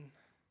instruction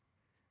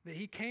that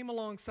he came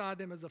alongside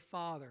them as a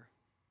father,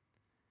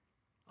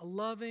 a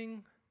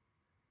loving,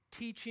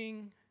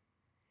 teaching,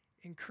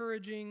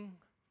 encouraging,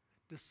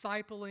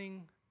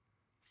 discipling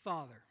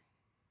father.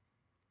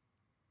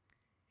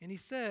 And he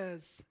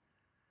says,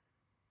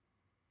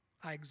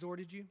 I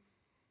exhorted you,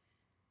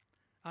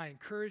 I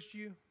encouraged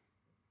you,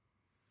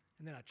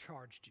 and then I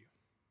charged you.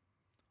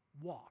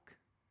 Walk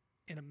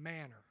in a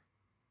manner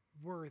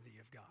worthy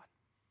of God.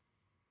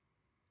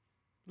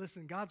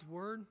 Listen, God's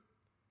word,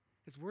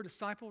 as we're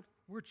discipled,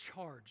 we're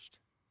charged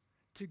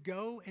to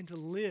go and to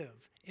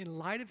live in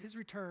light of his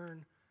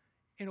return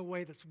in a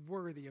way that's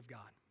worthy of God.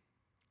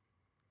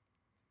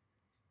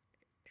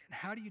 And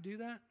how do you do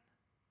that?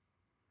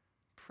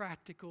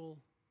 Practical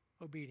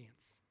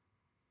obedience.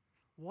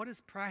 What is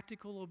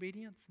practical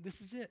obedience? This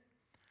is it.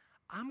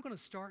 I'm going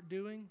to start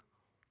doing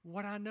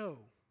what I know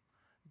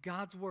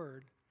God's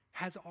word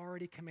has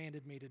already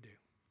commanded me to do.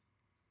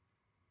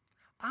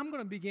 I'm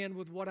going to begin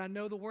with what I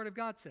know the word of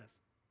God says.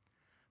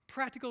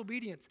 Practical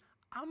obedience.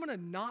 I'm going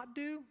to not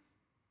do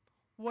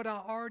what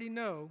I already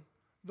know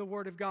the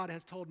word of God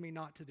has told me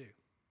not to do.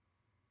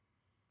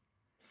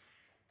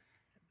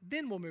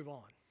 Then we'll move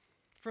on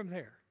from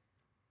there.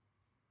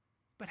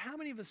 But how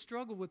many of us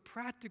struggle with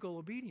practical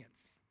obedience?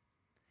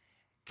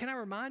 Can I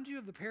remind you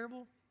of the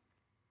parable?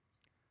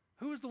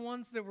 Who was the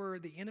ones that were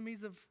the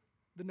enemies of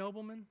the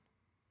nobleman?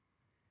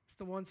 It's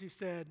the ones who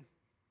said,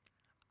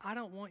 I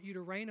don't want you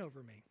to reign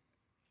over me.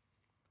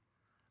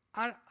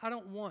 I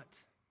don't want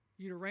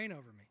you to reign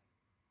over me.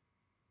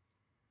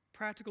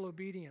 Practical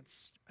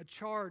obedience, a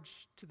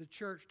charge to the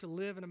church to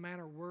live in a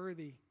manner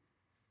worthy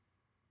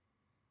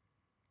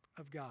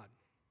of God.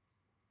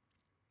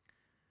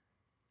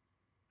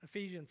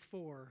 Ephesians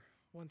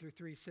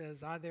 4:1-3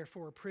 says, I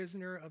therefore, a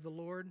prisoner of the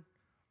Lord,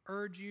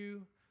 urge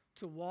you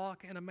to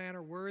walk in a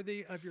manner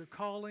worthy of your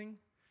calling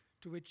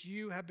to which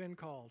you have been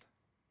called,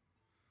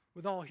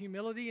 with all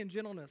humility and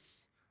gentleness,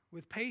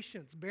 with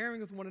patience,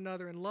 bearing with one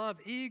another in love,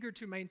 eager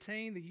to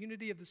maintain the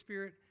unity of the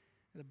Spirit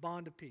and the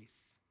bond of peace.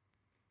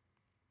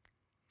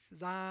 He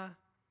says, I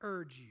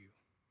urge you.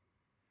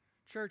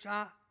 Church,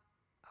 I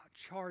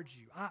charge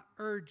you. I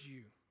urge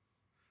you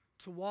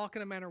to walk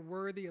in a manner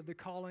worthy of the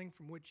calling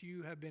from which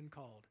you have been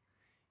called.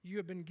 You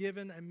have been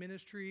given a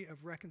ministry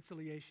of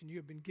reconciliation. You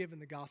have been given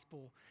the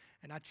gospel,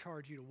 and I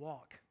charge you to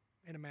walk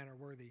in a manner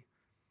worthy.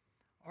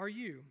 Are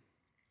you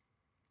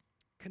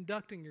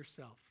conducting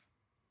yourself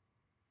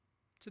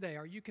today?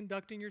 Are you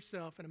conducting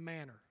yourself in a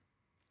manner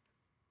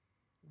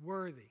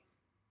worthy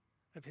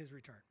of his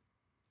return?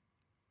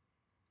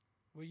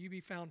 Will you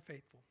be found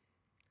faithful?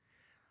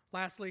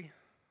 Lastly,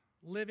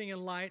 living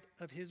in light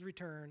of his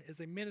return is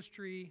a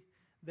ministry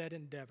that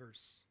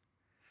endeavors.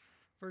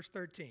 Verse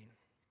 13.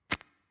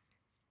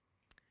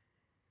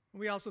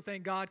 We also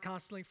thank God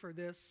constantly for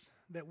this,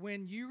 that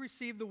when you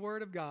received the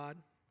word of God,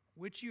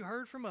 which you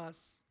heard from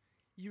us,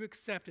 you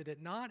accepted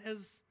it, not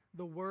as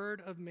the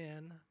word of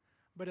men,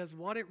 but as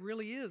what it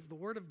really is, the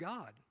word of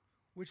God,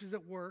 which is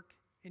at work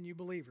in you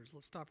believers.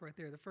 Let's stop right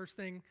there. The first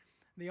thing,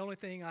 the only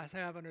thing I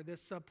have under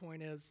this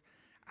subpoint is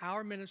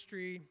our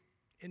ministry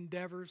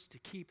endeavors to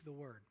keep the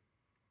word.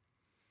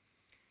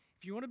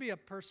 If you want to be a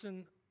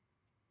person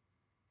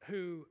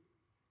who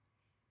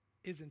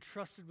is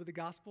entrusted with the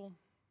gospel,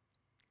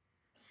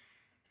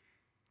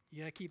 you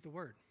got to keep the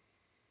word.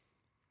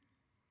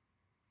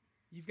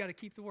 You've got to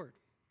keep the word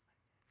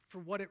for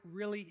what it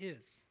really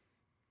is.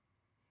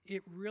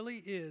 It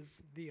really is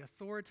the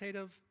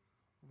authoritative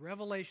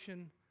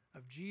revelation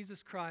of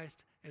Jesus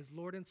Christ as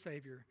Lord and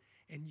Savior,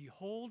 and you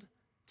hold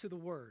to the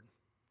word.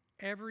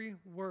 Every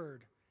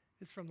word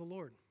is from the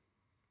Lord.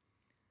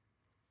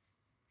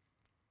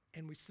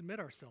 And we submit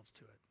ourselves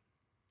to it.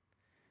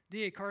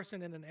 D.A.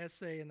 Carson, in an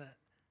essay I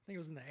think it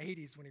was in the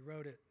 80s when he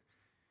wrote it,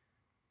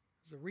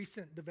 there's a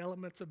recent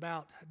developments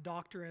about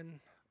doctrine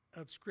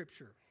of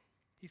Scripture.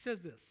 He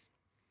says this: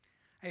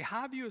 a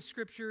high view of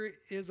Scripture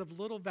is of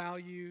little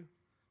value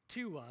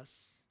to us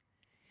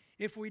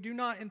if we do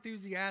not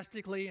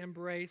enthusiastically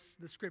embrace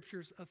the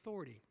Scripture's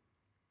authority.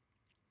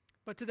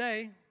 But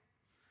today,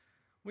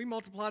 we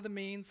multiply the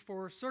means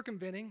for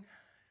circumventing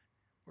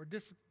or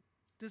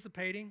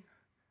dissipating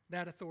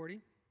that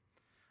authority.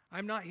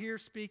 I'm not here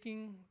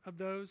speaking of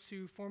those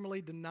who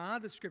formally deny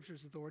the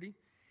Scripture's authority.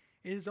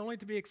 It is only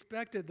to be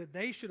expected that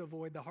they should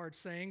avoid the hard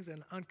sayings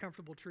and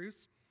uncomfortable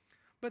truths.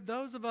 But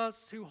those of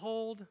us who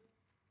hold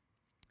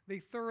the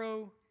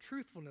thorough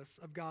truthfulness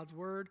of God's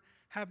word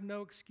have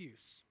no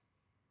excuse.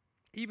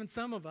 Even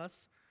some of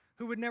us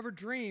who would never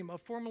dream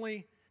of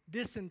formally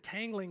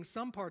disentangling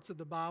some parts of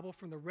the Bible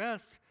from the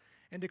rest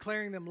and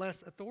declaring them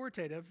less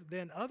authoritative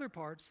than other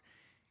parts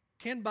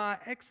can, by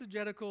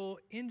exegetical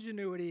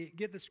ingenuity,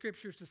 get the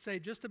Scriptures to say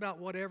just about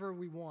whatever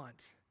we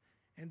want.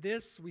 And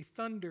this we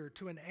thunder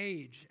to an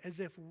age as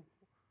if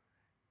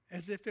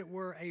it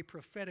were a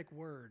prophetic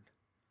word,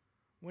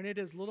 when it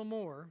is little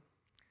more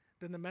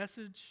than the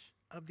message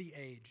of the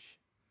age,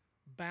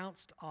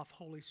 bounced off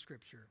Holy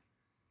Scripture.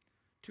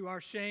 To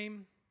our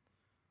shame,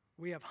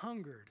 we have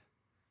hungered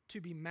to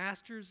be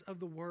masters of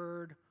the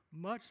Word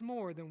much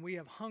more than we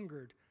have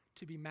hungered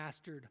to be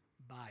mastered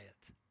by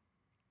it.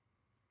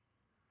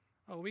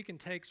 Oh, we can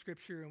take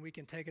Scripture and we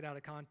can take it out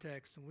of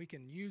context and we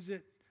can use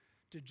it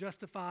to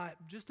justify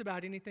just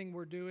about anything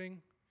we're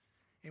doing.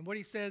 And what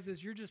he says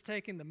is you're just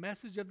taking the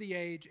message of the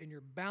age and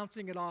you're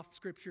bouncing it off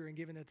Scripture and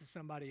giving it to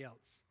somebody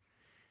else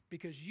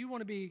because you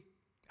want to be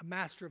a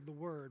master of the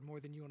Word more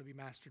than you want to be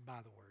mastered by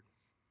the Word.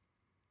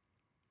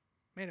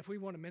 Man, if we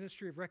want a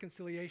ministry of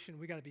reconciliation,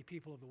 we got to be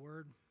people of the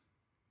Word.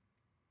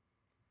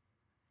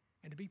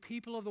 And to be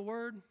people of the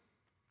Word,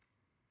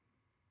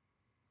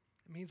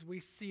 it means we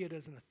see it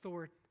as an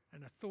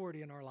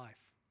authority in our life.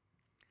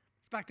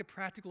 It's back to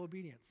practical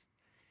obedience.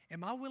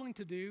 Am I willing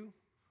to do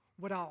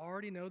what I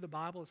already know the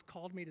Bible has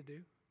called me to do?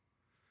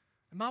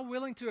 Am I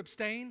willing to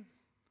abstain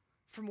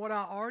from what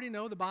I already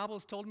know the Bible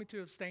has told me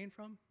to abstain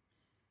from?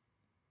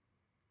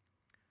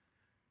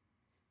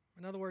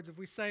 In other words, if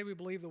we say we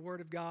believe the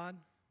Word of God,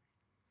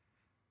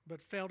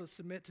 but fail to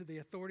submit to the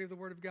authority of the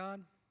Word of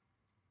God,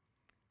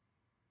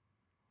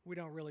 we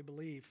don't really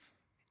believe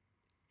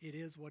it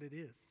is what it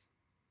is,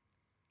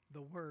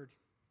 the Word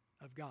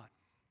of God.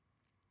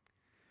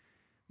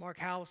 Mark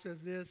Howell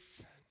says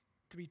this: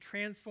 to be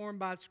transformed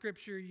by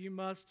Scripture, you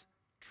must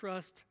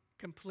trust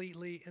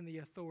completely in the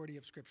authority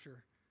of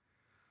Scripture.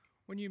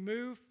 When you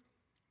move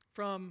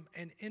from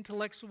an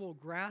intellectual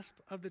grasp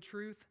of the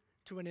truth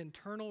to an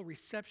internal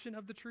reception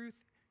of the truth,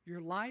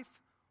 your life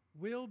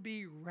will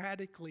be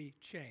radically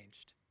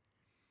changed.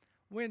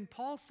 When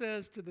Paul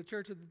says to the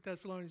church of the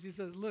Thessalonians, he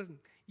says, listen,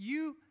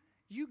 you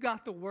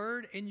got the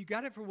Word and you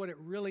got it for what it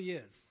really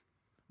is,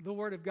 the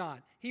Word of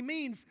God. He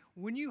means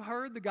when you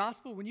heard the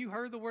gospel, when you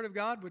heard the Word of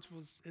God, which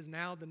is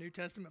now the New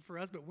Testament for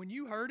us, but when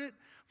you heard it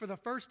for the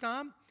first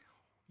time,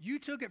 you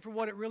took it for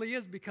what it really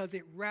is because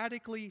it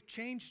radically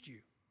changed you.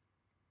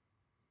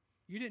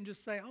 You didn't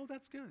just say, oh,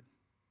 that's good.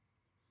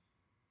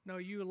 No,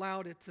 you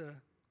allowed it to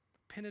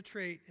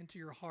penetrate into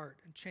your heart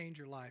and change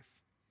your life.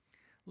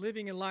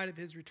 Living in light of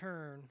His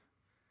return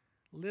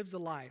lives a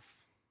life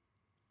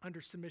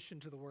under submission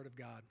to the Word of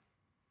God.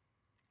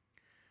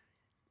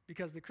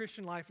 Because the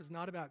Christian life is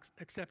not about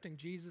accepting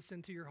Jesus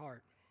into your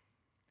heart.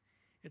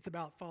 It's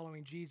about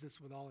following Jesus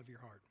with all of your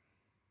heart.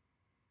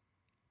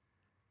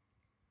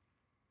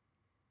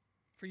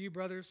 For you,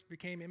 brothers,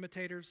 became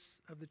imitators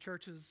of the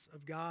churches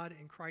of God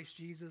in Christ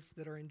Jesus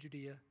that are in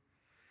Judea.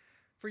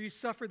 For you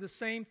suffered the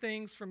same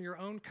things from your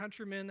own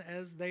countrymen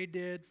as they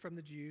did from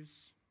the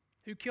Jews,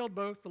 who killed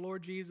both the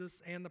Lord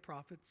Jesus and the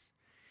prophets,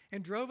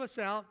 and drove us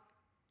out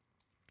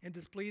and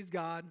displeased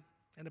God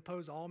and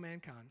opposed all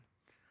mankind,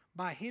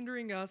 by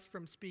hindering us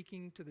from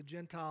speaking to the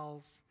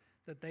Gentiles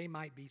that they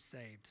might be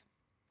saved.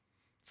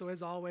 So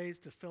as always,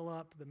 to fill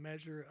up the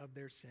measure of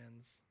their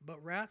sins.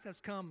 But wrath has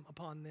come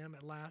upon them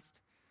at last.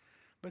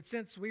 But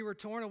since we were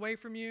torn away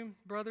from you,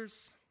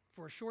 brothers,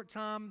 for a short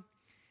time,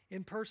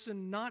 in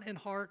person, not in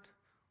heart,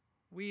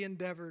 we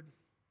endeavored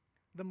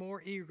the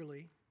more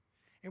eagerly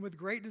and with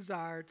great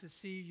desire to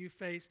see you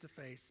face to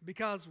face,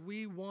 because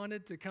we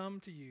wanted to come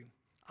to you.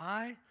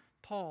 I,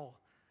 Paul,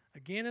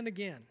 again and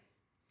again,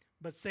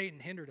 but Satan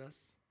hindered us.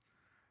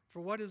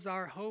 For what is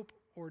our hope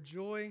or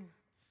joy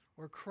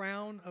or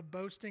crown of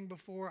boasting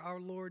before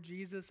our Lord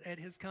Jesus at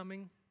His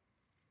coming?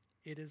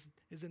 Is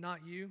it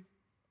not you?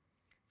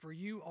 For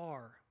you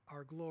are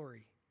our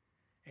glory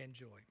and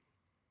joy.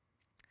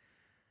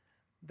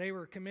 They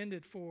were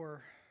commended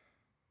for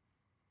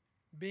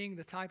being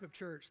the type of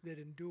church that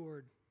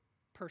endured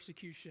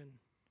persecution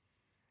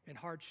and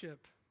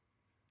hardship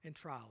and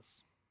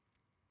trials.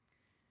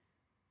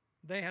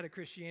 They had a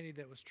Christianity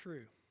that was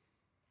true.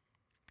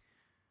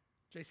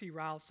 J.C.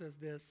 Ryle says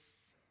this: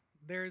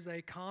 there is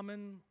a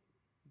common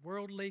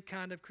worldly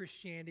kind of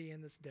Christianity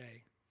in this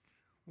day,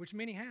 which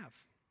many have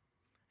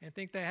and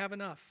think they have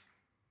enough.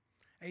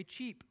 A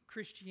cheap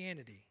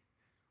Christianity,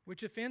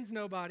 which offends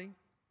nobody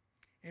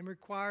and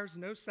requires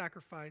no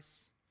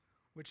sacrifice,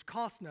 which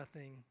costs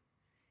nothing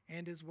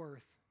and is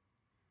worth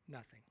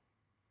nothing.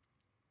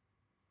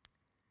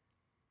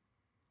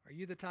 Are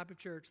you the type of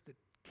church that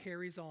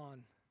carries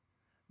on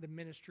the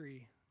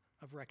ministry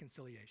of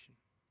reconciliation?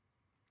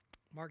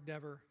 Mark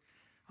Dever,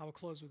 I will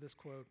close with this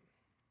quote: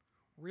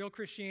 real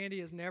Christianity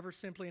is never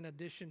simply an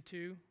addition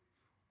to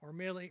or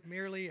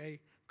merely a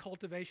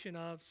cultivation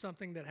of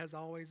something that has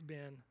always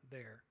been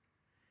there.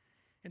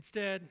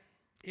 Instead,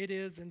 it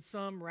is in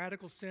some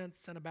radical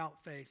sense an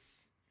about-face.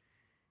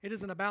 It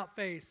is an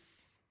about-face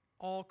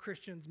all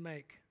Christians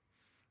make,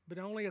 but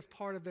only as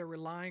part of their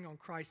relying on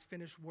Christ's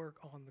finished work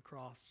on the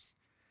cross.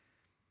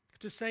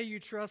 To say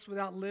you trust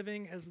without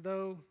living as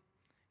though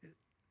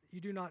you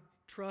do not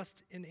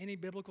trust in any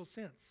biblical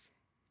sense.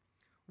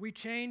 We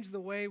change the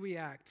way we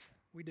act.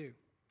 We do.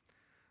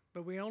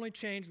 But we only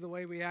change the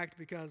way we act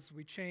because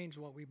we change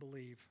what we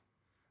believe.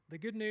 The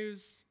good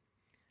news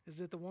is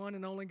that the one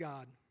and only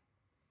God,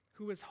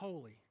 who is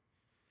holy,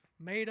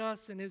 made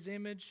us in his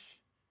image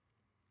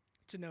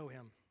to know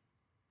him.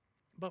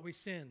 But we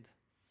sinned.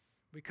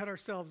 We cut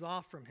ourselves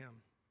off from him.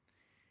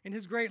 In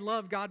his great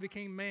love, God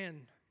became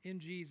man in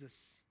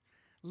Jesus,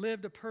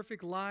 lived a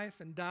perfect life,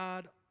 and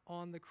died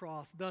on the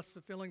cross, thus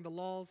fulfilling the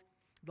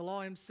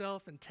law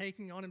himself, and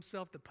taking on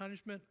himself the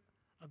punishment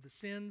of the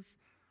sins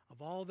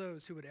of all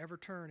those who would ever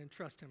turn and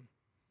trust him.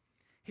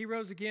 He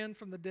rose again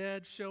from the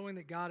dead, showing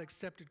that God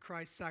accepted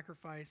Christ's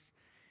sacrifice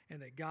and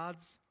that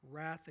God's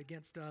wrath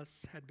against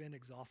us had been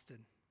exhausted.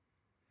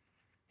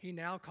 He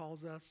now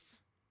calls us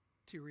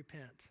to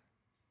repent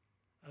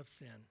of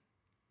sin,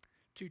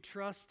 to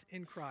trust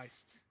in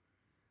Christ.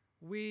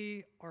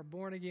 We are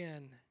born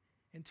again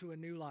into a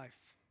new life,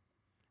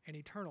 an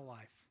eternal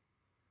life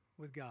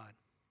with God.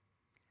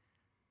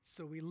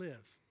 So we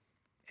live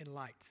in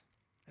light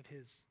of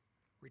his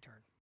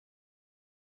return.